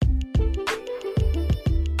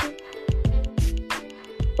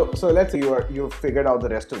So let's say you've figured out the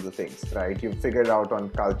rest of the things, right? You've figured out on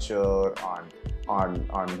culture, on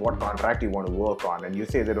what contract you want to work on, and you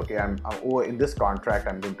say that okay, in this contract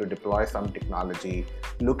I'm going to deploy some technology,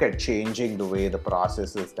 look at changing the way the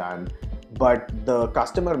process is done, but the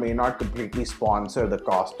customer may not completely sponsor the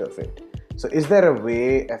cost of it. So is there a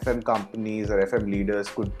way FM companies or FM leaders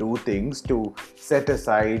could do things to set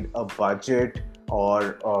aside a budget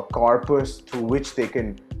or a corpus through which they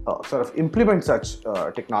can sort of implement such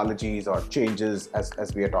technologies or changes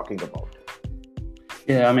as we are talking about?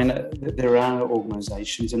 Yeah, I mean, there are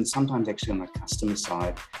organisations, and sometimes actually on the customer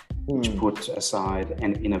side, which put aside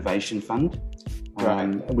an innovation fund,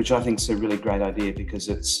 which I think is a really great idea, because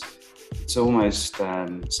it's almost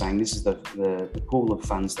saying this is the pool of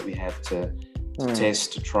funds that we have to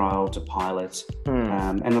test, to trial, to pilot,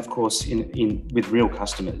 and of course in with real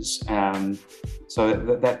customers. So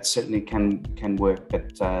that certainly can work,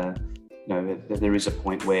 but there is a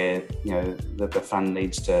point where the fund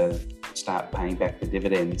needs to start paying back the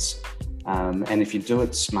dividends, and if you do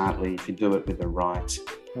it smartly, if you do it with the right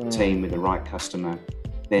team, with the right customer,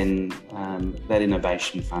 then that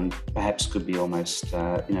innovation fund perhaps could be almost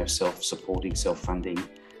self-supporting, self-funding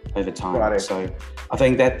over time. So I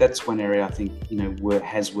think that's one area I think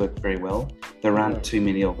has worked very well. There aren't too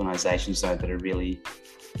many organisations though that are really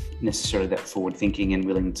necessarily that forward-thinking and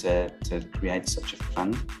willing to create such a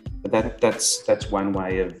fund. But that's one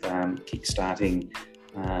way of kickstarting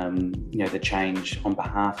the change on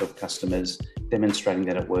behalf of customers, demonstrating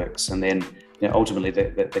that it works, and then ultimately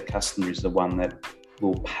the customer is the one that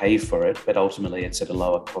will pay for it, but ultimately it's at a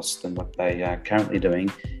lower cost than what they are currently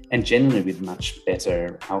doing, and generally with much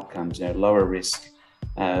better outcomes, lower risk,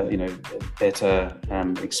 better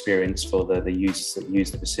experience for the users that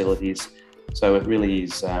use the facilities. So it really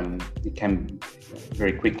is, it can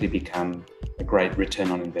very quickly become a great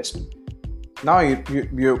return on investment. Now,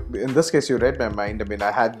 you in this case, you read my mind. I mean,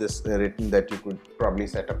 I had this written that you could probably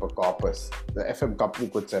set up a corpus. The FM company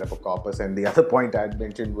could set up a corpus. And the other point I had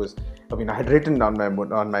mentioned was, I mean, I had written on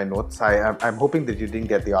my notes. I'm hoping that you didn't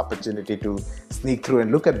get the opportunity to sneak through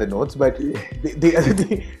and look at the notes. But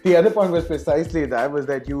the other point was precisely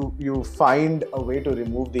that you find a way to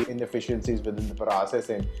remove the inefficiencies within the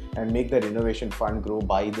process and make that innovation fund grow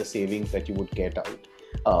by the savings that you would get out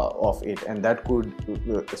of it, and that could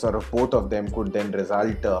sort of both of them could then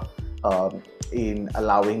result in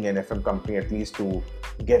allowing an FM company at least to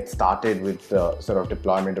get started with the sort of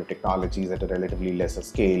deployment of technologies at a relatively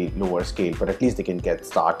lower scale, but at least they can get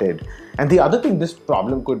started. And the other thing, this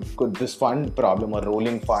problem could this fund problem, a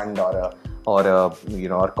rolling fund or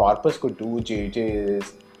a corpus could do, JJ,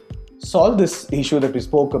 is solve this issue that we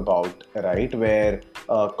spoke about, right? Where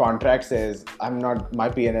contract says, my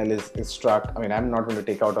P&L is struck. I mean, I'm not going to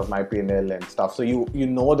take out of my P&L and stuff. So you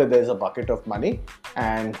know that there's a bucket of money,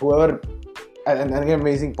 and an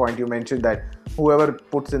amazing point you mentioned, that whoever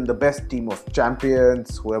puts in the best team of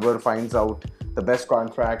champions, whoever finds out the best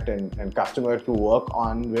contract and customer to work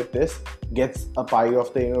on with this, gets a pie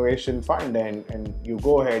of the innovation fund, and you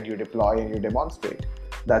go ahead, you deploy and you demonstrate.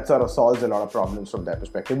 That sort of solves a lot of problems from that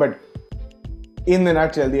perspective. But in the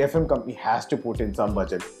nutshell, the FM company has to put in some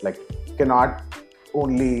budget, like cannot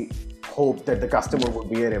only hope that the customer will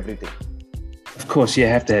bear everything. Of course, you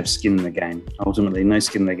have to have skin in the game. Ultimately, no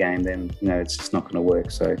skin in the game, then it's just not going to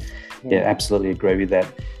work. So, yeah, absolutely agree with that.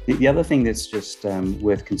 The other thing that's just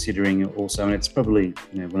worth considering also, and it's probably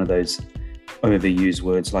one of those overused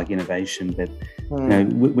words like innovation, but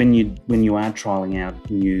when you are trialing out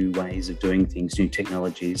new ways of doing things, new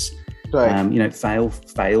technologies, right.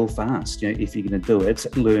 Fail fast. If you're going to do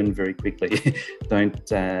it, learn very quickly. Don't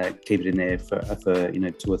keep it in there for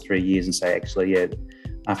 2 or 3 years and say, actually,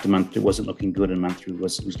 after month it wasn't looking good and month through it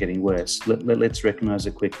was getting worse. Let's recognise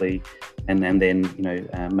it quickly, and then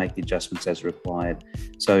make the adjustments as required.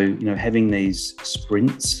 So having these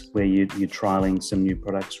sprints where you're trialing some new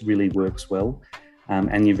products really works well.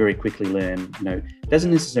 And you very quickly learn, it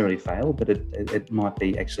doesn't necessarily fail, but it might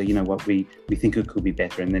be actually, what we think it could be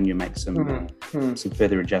better. And then you make some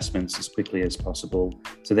further adjustments as quickly as possible.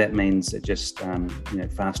 So that means it just,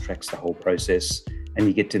 fast tracks the whole process, and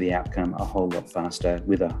you get to the outcome a whole lot faster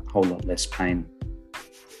with a whole lot less pain.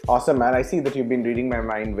 Awesome, man. I see that you've been reading my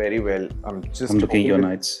mind very well. I'm looking at your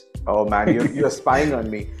notes. Oh man, you're spying on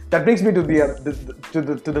me. That brings me to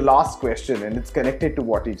the last question, and it's connected to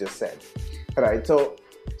what you just said. Right. So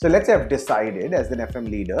let's say I've decided, as an FM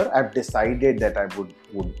leader, I've decided that I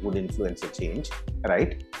would influence a change,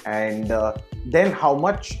 right? And then how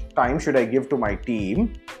much time should I give to my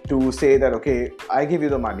team to say that, okay, I give you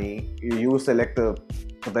the money, you select the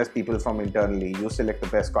best people from internally, you select the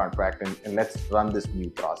best contract, and let's run this new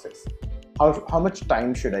process. how much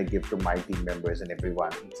time should I give to my team members and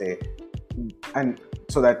everyone, and say, and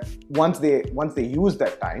so that once they use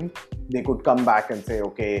that time, they could come back and say,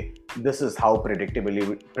 okay, this is how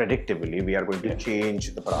predictably we are going to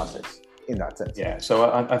change the process in that sense. Yeah.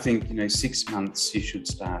 So I think 6 months you should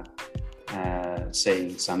start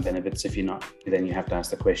seeing some benefits. If you're not, then you have to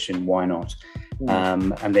ask the question, why not?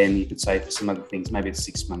 And then you could say for some other things, maybe it's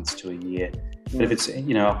 6 months to a year. But if it's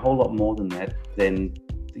a whole lot more than that, then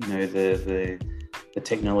the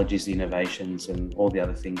technologies, the innovations, and all the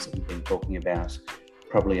other things that we've been talking about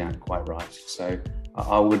probably aren't quite right. So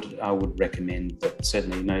I would recommend that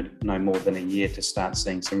certainly no more than a year to start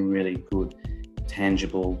seeing some really good,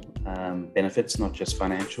 tangible benefits, not just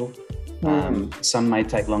financial. Some may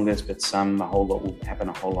take longer, but a whole lot will happen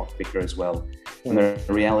a whole lot quicker as well. And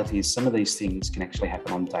the reality is some of these things can actually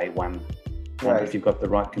happen on day one. If you've got the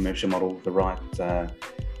right commercial model, the right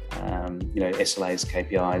SLAs,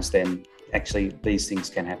 KPIs, then actually these things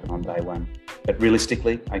can happen on day one. But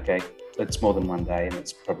realistically, okay, it's more than one day, and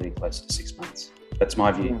it's probably close to 6 months. That's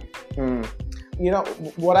my view.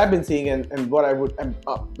 What I've been seeing, and what I would,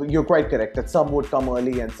 you're quite correct that some would come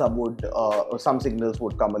early and some would, some signals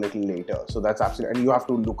would come a little later. So that's absolutely, and you have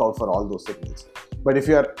to look out for all those signals. But if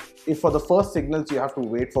for the first signals you have to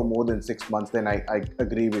wait for more than 6 months, then I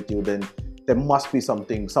agree with you. Then there must be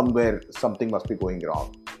something must be going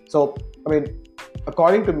wrong. So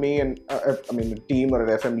according to me, and a team or an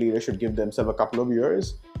FM leader should give themselves a couple of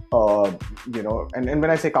years. And when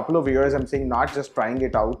I say couple of years, I'm saying not just trying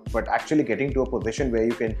it out, but actually getting to a position where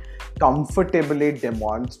you can comfortably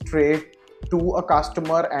demonstrate to a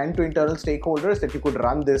customer and to internal stakeholders that you could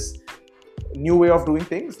run this new way of doing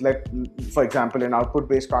things, like for example an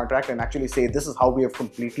output-based contract, and actually say this is how we have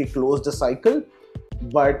completely closed the cycle.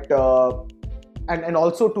 But and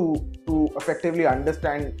also to effectively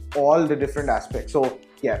understand all the different aspects. So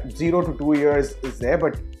 0 to 2 years is there,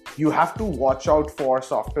 but you have to watch out for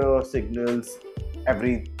softer signals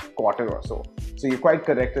every quarter or so. So you're quite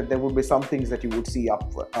correct that there would be some things that you would see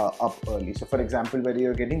up early. So for example, whether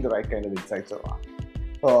you're getting the right kind of insights or not,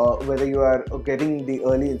 whether you are getting the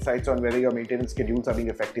early insights on whether your maintenance schedules are being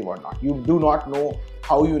effective or not. You do not know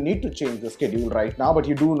how you need to change the schedule right now, but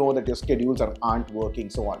you do know that your schedules aren't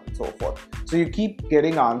working, so on and so forth. So you keep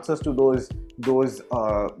getting answers to those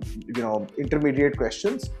intermediate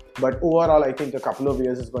questions. But overall, I think a couple of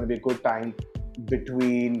years is going to be a good time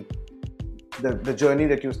between the journey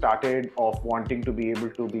that you started of wanting to be able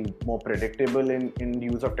to be more predictable in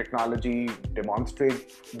use of technology,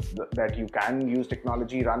 demonstrate that you can use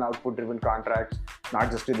technology, run output-driven contracts,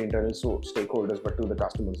 not just to the internal stakeholders, but to the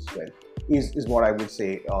customers as well, is what I would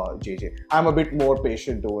say, JJ. I'm a bit more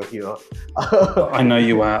patient over here. I know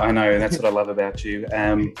you are. I know. That's what I love about you.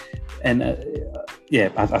 I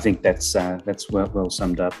think that's well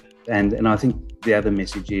summed up. And I think the other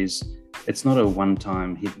message is, it's not a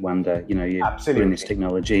one-time hit wonder. You're doing this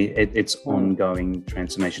technology. It's ongoing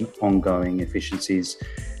transformation, ongoing efficiencies.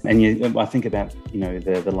 And I think about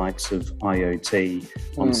the likes of IoT.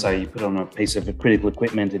 On say you put on a piece of critical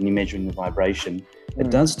equipment and you're measuring the vibration.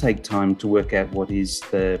 It does take time to work out what is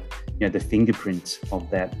the fingerprint of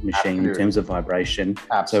that machine in terms of vibration.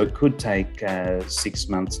 So it could take 6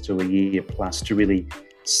 months to a year plus to really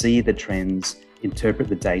see the trends, interpret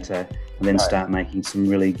the data, and then start making some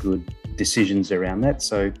really good decisions around that.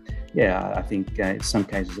 So I think in some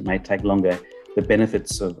cases it may take longer. The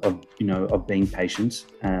benefits of being patient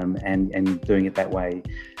and doing it that way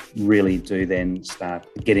really do then start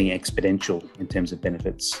getting exponential in terms of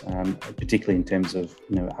benefits, particularly in terms of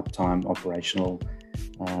uptime, operational,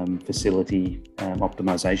 facility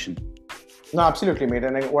optimization. No, absolutely, mate.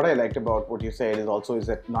 And what I liked about what you said is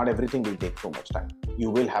that not everything will take so much time. You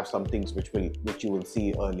will have some things which you will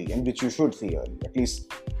see early, and which you should see early. At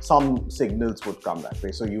least some signals would come that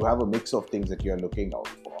way. So you have a mix of things that you're looking out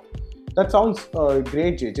for. That sounds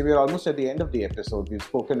great, JJ. We're almost at the end of the episode. We've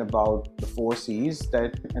spoken about the 4 C's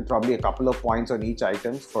and probably a couple of points on each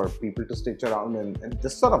item for people to stitch around, and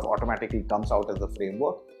this sort of automatically comes out as a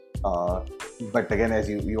framework. But again, as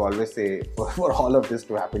you always say, for all of this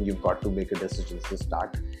to happen, you've got to make a decision to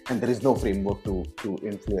start, and there is no framework to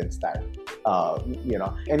influence that.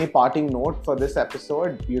 Any parting note for this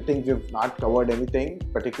episode? Do you think we've not covered anything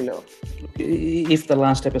particular? If the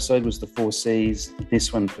last episode was the 4 C's,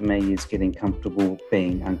 this one for me is getting comfortable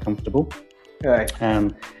being uncomfortable. Right.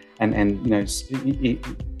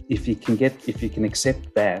 If you can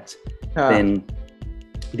accept that, then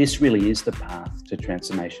this really is the path to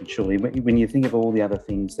transformation, surely. When you think of all the other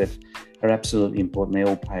things that are absolutely important, they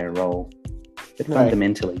all play a role. But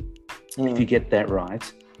fundamentally, if you get that right,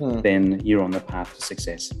 then you're on the path to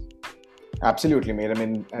success. Absolutely, mate. I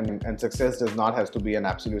mean, and success does not have to be an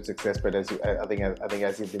absolute success, but I think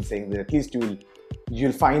as you've been saying, that at least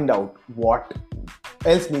you'll find out what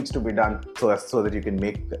else needs to be done so that you can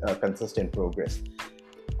make consistent progress.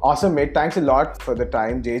 Awesome, mate. Thanks a lot for the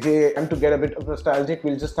time, JJ. And to get a bit of nostalgic,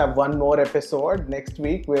 we'll just have one more episode next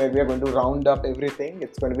week where we are going to round up everything.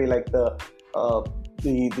 It's going to be like the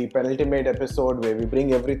penultimate episode where we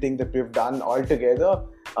bring everything that we've done all together.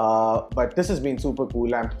 But this has been super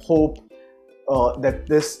cool. I hope that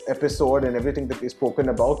this episode and everything that we've spoken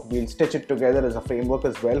about, we'll stitch it together as a framework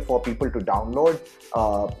as well for people to download,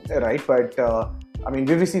 right? But I mean,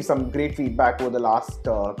 we've received some great feedback over the last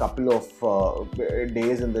couple of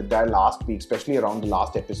days in the last week, especially around the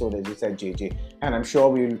last episode, as you said, JJ. And I'm sure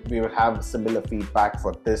we will have similar feedback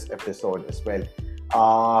for this episode as well.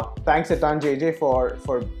 Thanks a ton, JJ,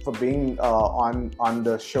 for being on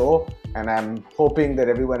the show, and I'm hoping that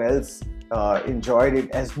everyone else enjoyed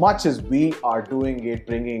it as much as we are doing it,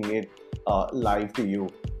 bringing it live to you.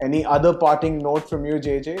 Any other parting note from you,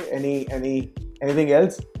 JJ? Anything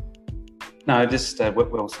else? No, just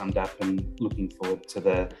well summed up, and looking forward to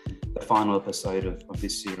the final episode of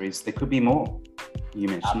this series. There could be more. You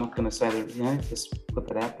mentioned. I'm not going to say that, just put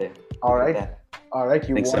that out there. All right.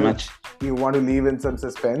 Thanks so much. You want to leave in some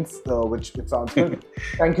suspense, which sounds good.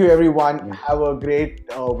 Thank you, everyone. Have a great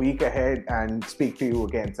week ahead, and speak to you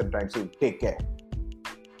again sometime soon. Take care.